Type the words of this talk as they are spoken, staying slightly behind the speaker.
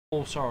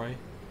Oh, sorry.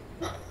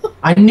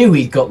 I knew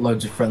he'd got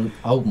loads of friends.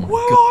 Oh my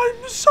Well, god.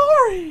 I'm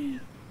sorry.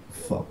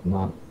 Fuck,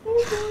 man.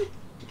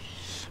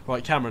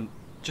 Right, Cameron,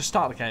 just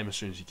start the game as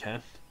soon as you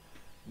can.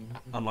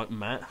 Unlike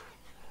Matt.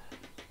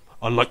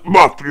 Unlike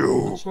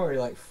Matthew. I swear he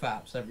like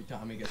faps every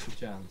time he gets a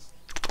chance.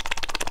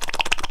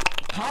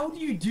 How do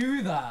you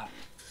do that?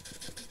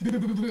 You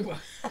need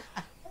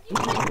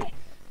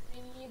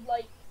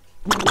like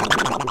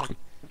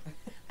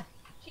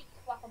cheek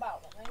flap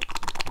about, don't they?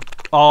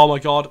 Oh my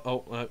god.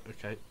 Oh,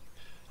 okay.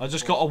 I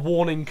just got a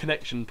warning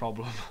connection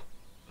problem.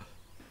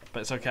 But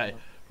it's okay.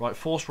 Right,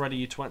 force ready,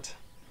 you twat.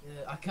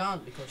 I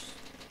can't because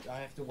I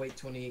have to wait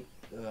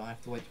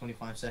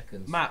 25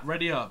 seconds. Matt,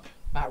 ready up.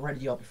 Matt,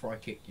 ready up before I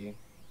kick you.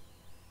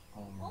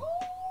 Oh, man.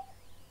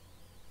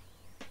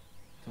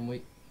 Can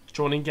we?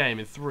 Joining game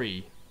in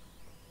 3,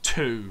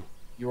 2,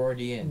 You're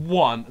already in.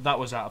 1. That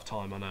was out of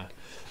time, I know.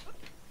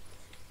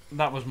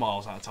 That was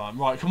miles out of time.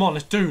 Right, come on,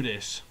 let's do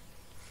this.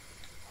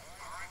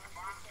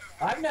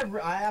 I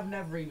have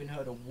never even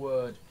heard a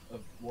word of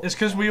what. It's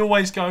because we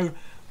always go,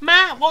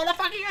 Matt, what the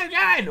fuck are you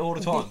doing? All the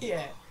time.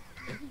 Yeah.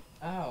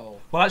 Oh.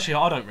 Well, actually,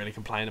 I don't really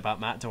complain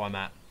about Matt, do I,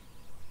 Matt?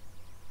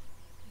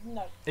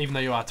 No. Even though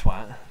you are a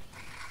twat.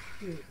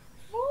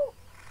 Well,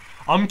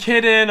 I'm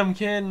kidding, I'm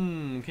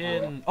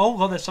kidding. Oh,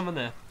 God, there's something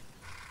there.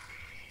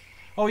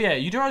 Oh, yeah,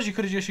 you realize you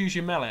could have just used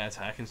your melee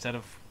attack instead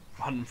of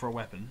hunting for a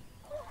weapon.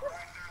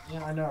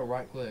 Yeah, I know.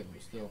 Right click,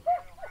 but still.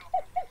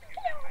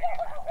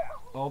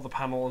 Oh, the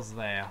panel is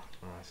there.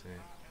 Oh, I see.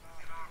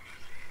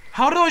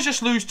 How did I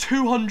just lose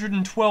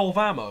 212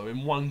 ammo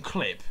in one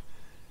clip?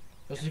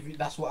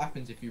 That's what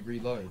happens if you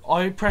reload.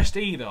 I pressed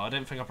E though, I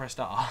didn't think I pressed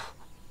R.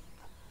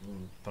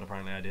 Mm. But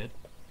apparently I did.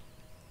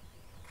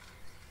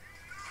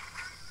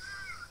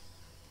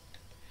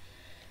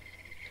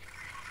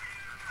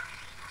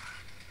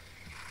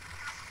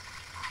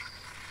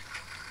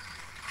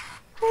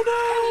 can you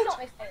Oh, not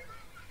miss it?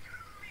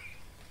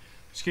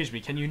 excuse me,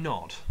 can you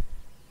not?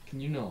 Can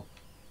you not?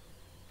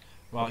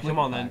 Right, Click come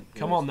on it then. back,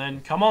 Come yes. on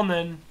then. Come on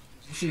then.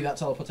 You see that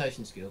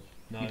teleportation skill?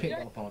 No. You pick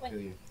that up, I'll kill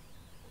you.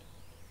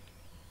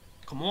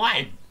 Come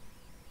on.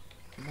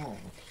 Come on.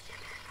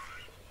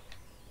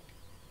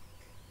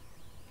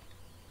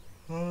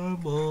 One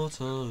more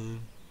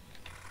time.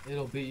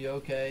 It'll be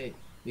okay.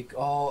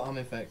 Oh, I'm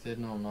infected.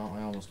 No, I'm not.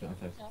 I almost got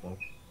infected though.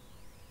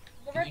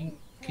 The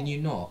Can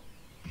you not?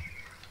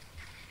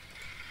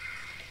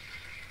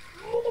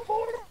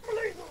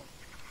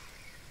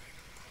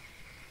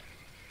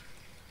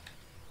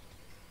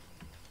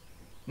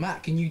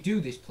 Matt, can you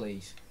do this,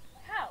 please?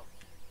 How?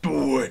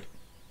 Do it. It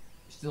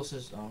still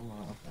says. Oh,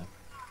 right, okay.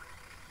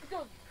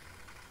 Because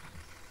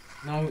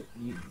No,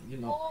 you're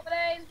not. all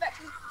the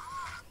infection.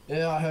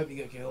 Yeah, I hope you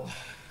get killed.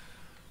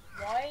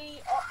 Why?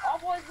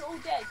 Otherwise we're all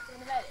dead because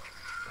I'm a medic.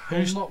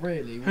 Who's Well, not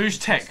really. We who's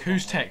can tech? test it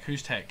Who's that tech?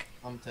 Who's tech?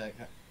 way. I'm tech.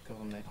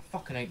 Cover me. I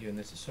fucking hate doing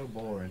this. It's so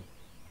boring.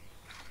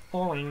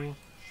 Boing.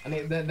 And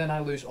then I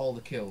lose all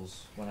the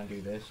kills when I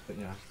do this. But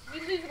you know.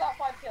 You lose about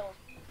 5 kills.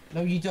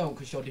 No, you don't,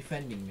 because you're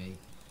defending me.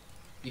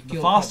 You've The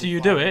killed faster probably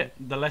you do 5. it,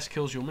 the less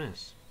kills you'll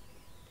miss.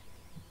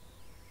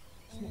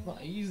 It's not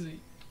that easy.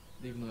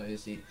 Even though it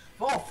is easy.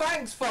 Oh,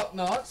 thanks,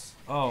 fucknuts!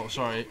 Oh,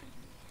 sorry.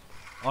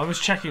 I was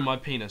checking my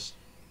penis.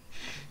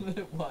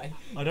 Why?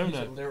 I don't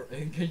know.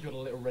 In case you got a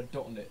little red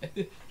dot on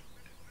it.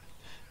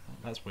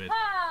 That's weird.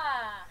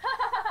 Ha! Ha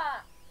ha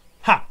ha!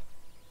 Ha!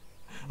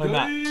 Like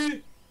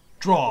that.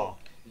 Draw.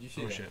 Did you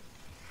see Oh that? shit.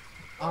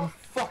 I'm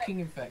fucking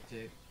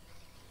infected.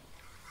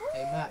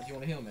 Hey, Matt, do you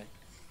want to heal me?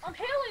 I'm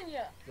healing you. Do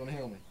you want to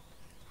heal me?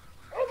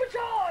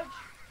 Overcharge.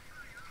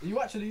 Are you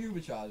actually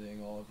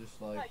overcharging or just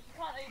No, like...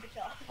 you can't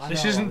overcharge. I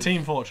This know, isn't I was-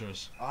 Team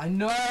Fortress. I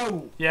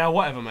know! Yeah,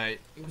 whatever, mate.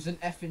 It was an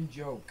effing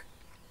joke.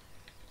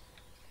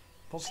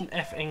 What's an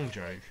effing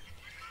joke?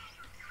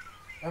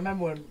 I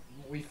remember when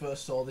we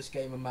first saw this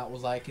game and Matt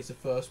was like, it's a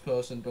first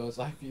person bird's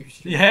eye view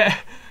shooter. Yeah,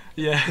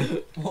 yeah.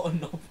 What a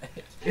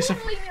knobhead. It's a You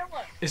leave me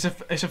alone.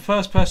 it's a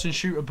first person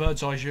shooter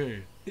bird's eye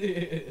view.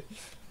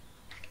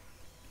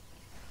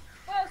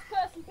 First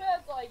person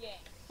bird's eye game.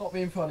 Not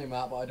being funny,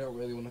 Matt, but I don't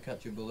really want to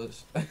catch your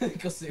bullets.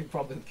 Because it'd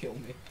probably kill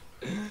me.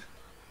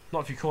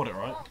 Not if you caught it I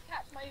right. can't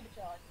catch my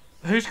overcharge.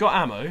 Who's got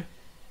ammo?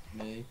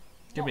 Me.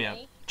 Give me Not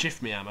ammo.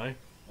 Jiff me ammo.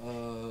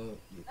 There's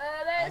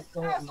I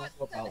don't parasites know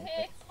over about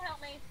here.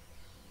 Help me.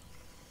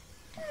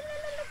 We've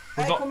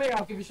Hey, got- come here,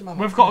 I'll give you some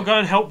ammo. We've got to go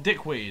and help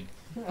Dickweed.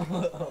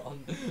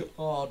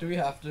 Oh, do we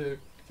have to? Do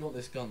you want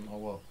this gun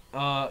or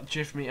what?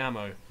 Jiff me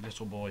ammo,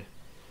 little boy.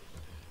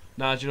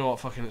 Nah, do you know what?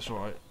 Fucking it's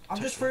alright. I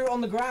just threw it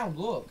on the ground,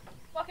 look.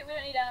 Fuck it, we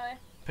don't need ammo.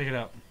 Pick it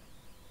up.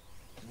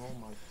 Oh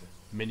my god.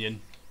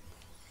 Minion.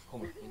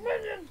 Come on.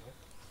 Minion!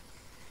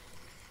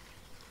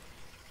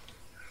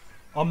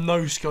 I'm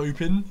no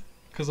scoping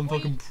because I'm Wait.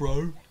 fucking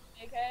pro.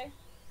 Okay.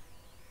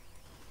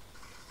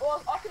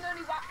 Well, I can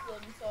only whack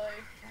them, so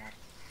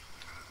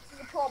this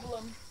is a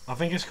problem. I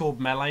think it's called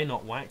melee,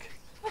 not whack.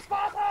 For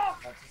Sparta!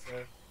 That's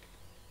just,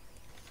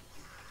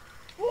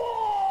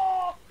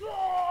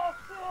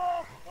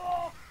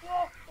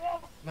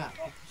 Matt,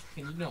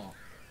 can you not?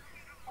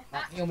 I'm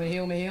Matt, actually- heal me,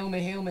 heal me, heal me,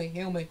 heal me,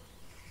 heal me.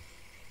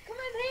 Come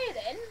in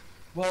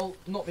Well,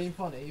 not being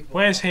funny. But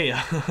Where's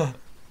here?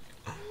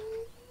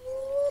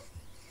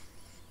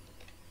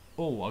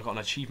 Oh, I got an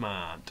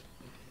achievement.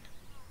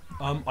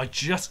 I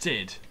just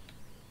did.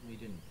 No, you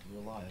didn't.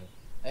 You're a liar.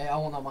 Hey, I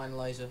want that mine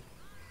laser.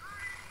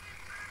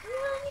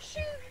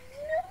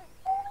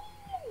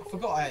 I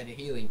forgot I had a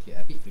healing kit.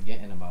 I keep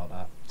forgetting about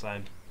that.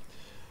 Same.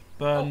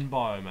 Burn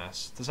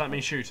biomass. Does that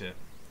mean shoot it?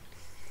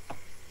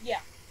 Yeah.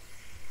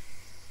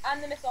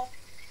 And the missile.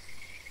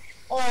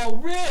 Oh,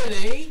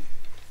 really?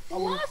 I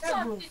would Last have time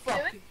never you did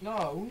fucking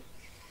known.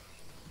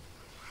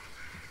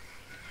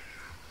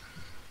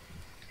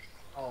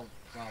 Oh,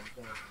 wow.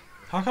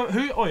 How come?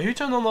 Who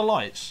turned on the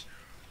lights?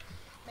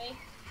 Me.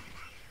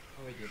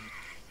 Oh, he didn't.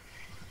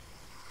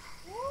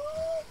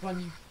 When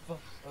you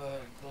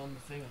on the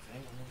thing, I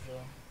think. I'm not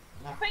sure.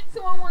 I think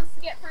someone wants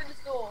to get through this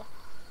door.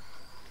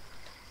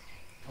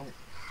 Oh.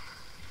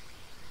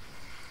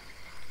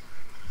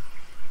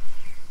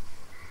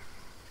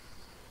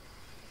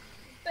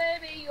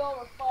 Baby, you're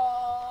a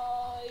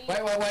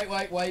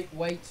fight.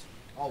 Wait.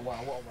 Oh, wow,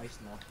 what a waste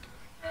now.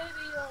 Baby,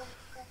 you're a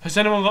fight. Has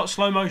anyone got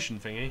slow motion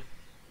thingy?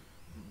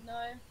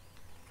 No.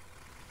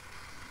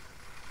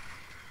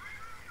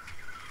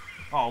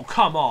 Oh,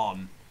 come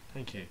on.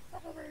 Thank you.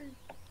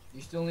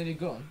 You still need a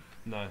gun?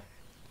 No.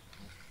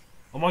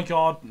 Oh my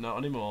god, not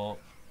anymore.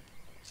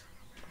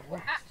 We're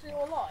actually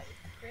all alive,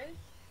 really?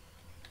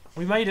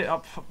 We made it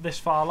up this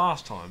far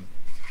last time.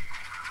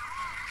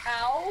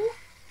 Ow!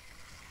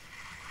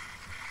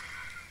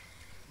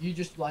 You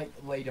just, like,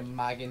 laid a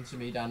mag into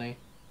me, Danny.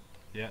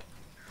 Yeah.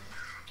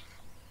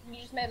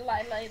 You just made a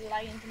lay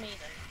into me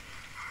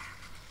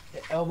then.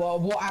 Well,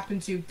 what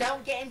happened to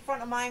don't get in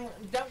front of my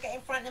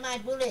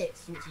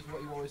bullets, which is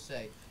what you always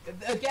say.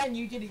 Again,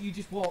 you did it. You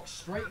just walked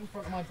straight in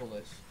front of my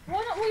bullets.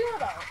 What are you on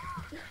about?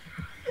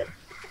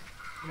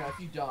 You know, if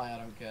you die, I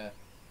don't care.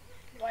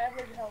 Do I have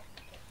any help?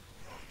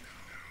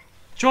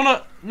 Do you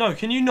wanna... No,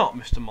 can you not,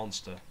 Mr.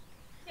 Monster?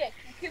 Yeah,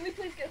 can we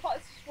please get past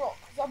this rock?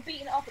 Because I'm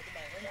beating it up at the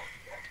moment.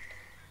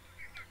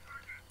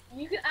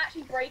 You can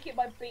actually break it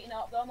by beating it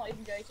up though, I'm not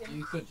even joking.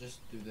 You could just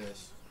do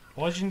this.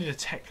 Why do you need a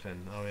tech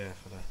then? Oh yeah,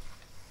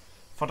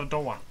 for the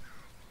door.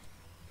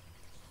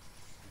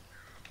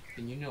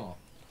 Can you not?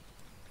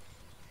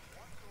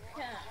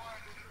 Yeah.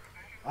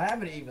 I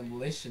haven't even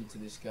listened to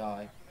this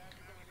guy.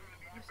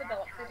 You said that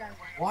like 3 times.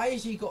 Why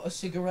has he got a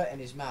cigarette in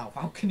his mouth?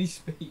 How can he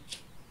speak? He's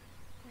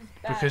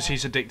bad. Because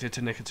he's addicted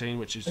to nicotine,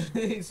 which is...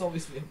 It's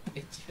obviously a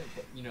bitch,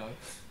 but you know.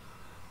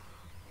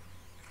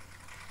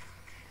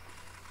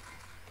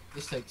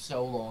 This takes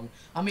so long.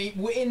 I mean,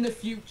 we're in the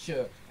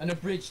future, and a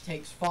bridge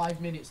takes 5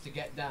 minutes to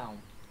get down.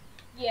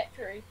 Yeah,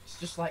 true. It's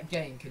just like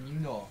game, can you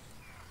not?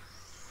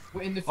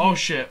 We're in the future, Oh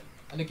shit.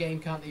 and the game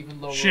can't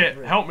even lower a Shit,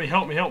 bridge. help me.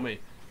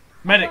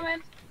 Medic, Come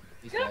in.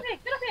 He's Get up dead. here,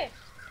 get up here.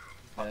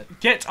 He's dead.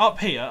 get up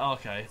here.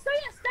 Okay.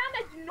 Stand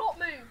there, do not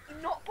move. Do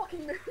not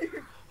fucking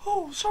move.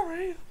 Oh,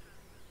 sorry.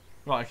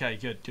 Right, okay,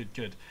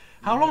 good.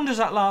 How long does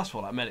that last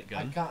for, that medic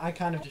gun? I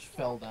kind of just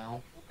fell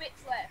down. 4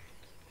 bits left.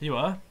 You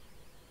were?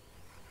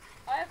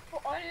 I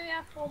only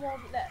have 4 more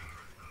left.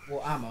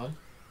 What ammo?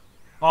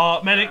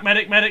 Oh, medic.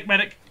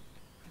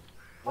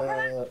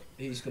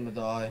 He's gonna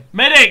die.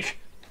 Medic!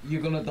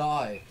 You're gonna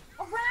die.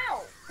 Oh,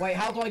 wow. Wait,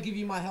 how do I give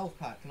you my health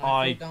pack? Can I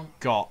I throw down?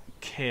 got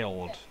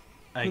killed.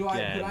 Could I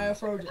Again.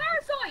 throw?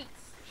 Parasites!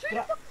 Shoot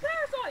But the fucking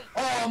parasites!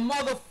 Oh,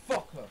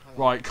 motherfucker! Hang on.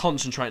 Right,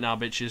 concentrate now,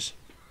 bitches.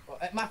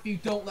 Matthew,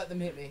 don't let them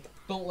hit me.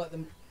 Don't let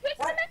them. Where's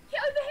the What?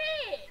 medkit over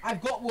here?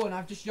 I've got one.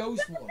 I've just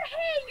used Over one.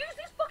 here! Use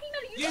this fucking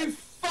medkit! You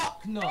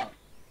fuck nut!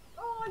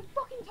 Oh, I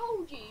fucking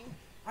told you.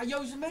 I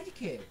used a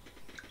medikit. You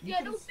Yeah,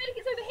 could've- those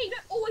medkits over here, you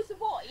don't always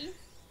survive.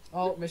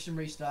 Oh, mission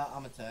restart.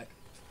 I'm a tech.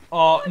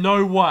 Oh,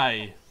 no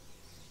way.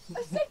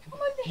 I said come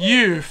over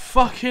here. You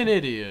fucking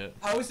idiot.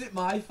 How is it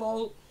my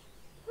fault?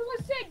 Because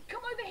I said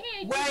come over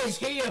here. Where's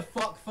here,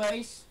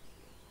 fuckface?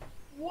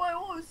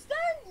 Whoa,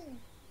 stand!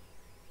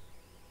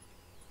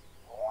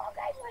 Oh,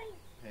 okay, wait.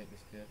 I hate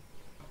this kid.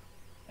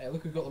 Hey,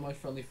 look who got the most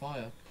friendly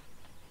fire.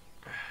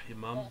 Your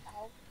mum.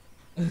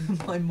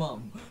 My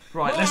mum.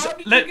 Right, Mum, how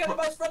did you get the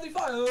most friendly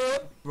fire?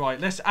 Right,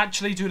 let's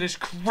actually do this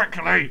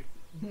correctly.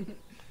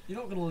 You're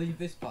not gonna leave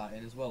this part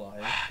in as well, are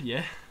you?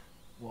 Yeah,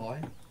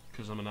 Why?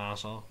 because I'm an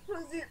arsehole.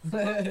 Was it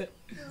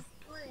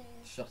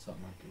Shut please? up,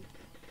 Matthew.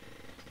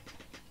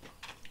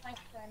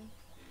 Thanks, friend.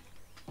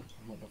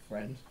 I'm not a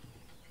friend.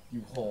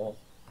 You whore.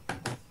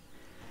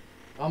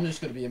 I'm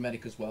just gonna be a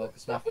medic as well,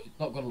 because Matthew,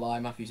 not gonna lie,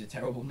 Matthew's a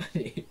terrible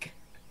medic.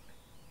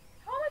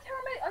 How am I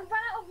terrible medic? I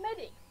ran out of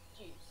medic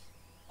juice.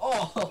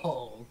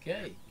 Oh,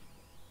 okay.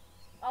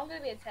 I'm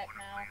gonna be a tech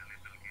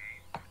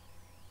now.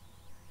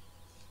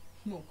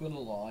 Not gonna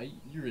lie,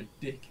 you're a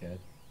dickhead.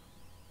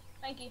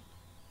 Thank you.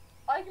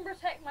 I can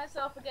protect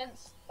myself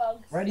against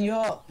bugs. Ready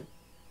up!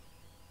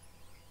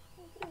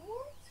 I don't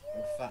want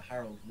And to. Fat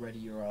Harold, ready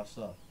your ass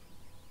up.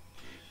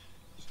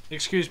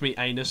 Excuse me,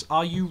 anus.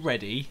 Are you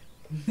ready?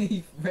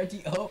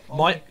 Ready up? Oh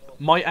My God.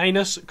 my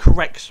anus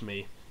corrects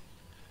me.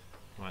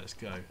 Right, let's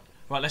go.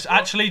 Right, let's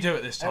actually do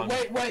it this time.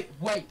 Wait.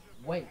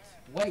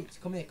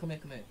 Come here.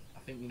 I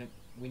think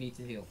we need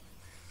to heal.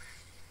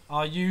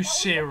 Are you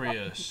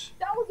serious?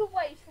 That was a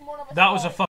waste from one of us. That was a